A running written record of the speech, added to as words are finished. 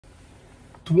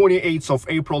28th of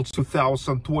April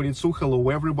 2022. Hello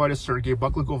everybody, Sergey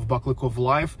Baklikov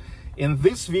Live. In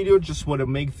this video, just want to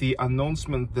make the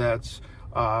announcement that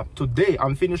today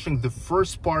I'm finishing the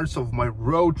first parts of my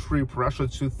road trip Russia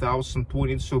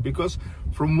 2022, because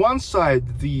from one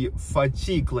side the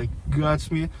fatigue got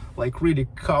me, really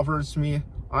covers me.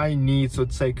 I need to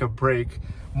take a break.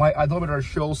 My odometer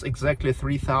shows exactly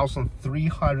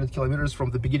 3,300 kilometers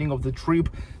from the beginning of the trip.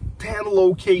 10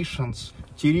 locations: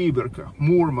 Teriberka,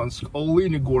 Murmansk,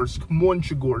 Olenegorsk,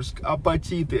 Monchegorsk,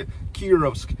 Apatity,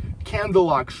 Kirovsk,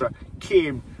 Kandalaksha,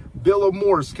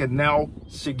 Belomorsk, and now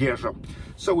Segezha.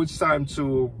 So it's time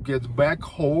to get back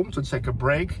home to take a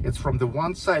break. It's from the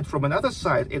one side. From another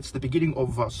side, it's the beginning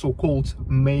of so-called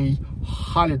May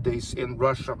holidays in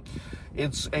Russia.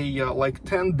 It's a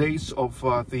 10 days of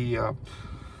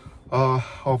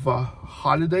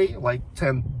holiday,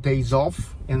 10 days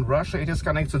off in Russia. It is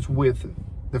connected with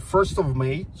the 1st of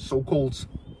May, so-called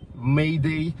May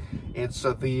Day. It's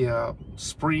the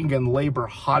Spring and Labor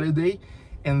holiday,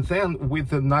 and then with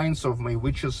the 9th of May,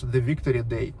 which is the Victory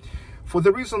Day. For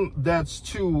the reason that's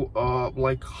two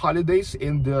holidays,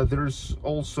 and there's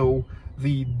also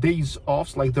the days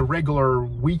off, the regular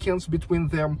weekends between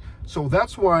them. So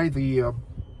that's why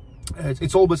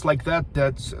it's always like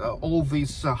that all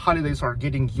these holidays are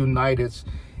getting united,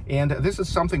 and this is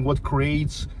something what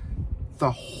creates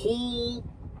the whole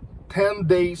 10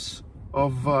 days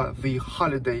of the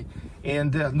holiday.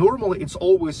 And normally it's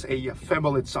always a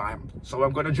family time, so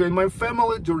I'm gonna join my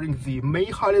family during the May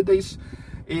holidays,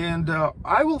 and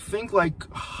I will think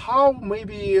how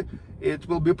maybe it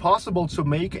will be possible to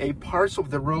make a parts of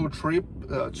the road trip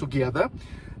together.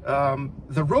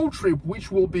 The road trip,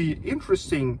 which will be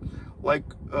interesting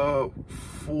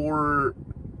for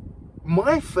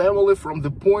my family from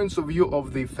the points of view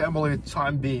of the family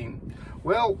time being.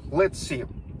 Well, let's see.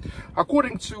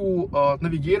 According to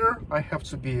Navigator, I have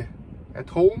to be at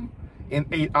home in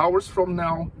 8 hours from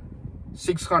now,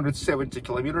 670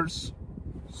 kilometers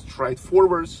straight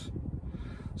forwards.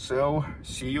 So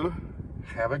see you.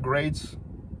 Have a great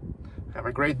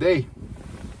day.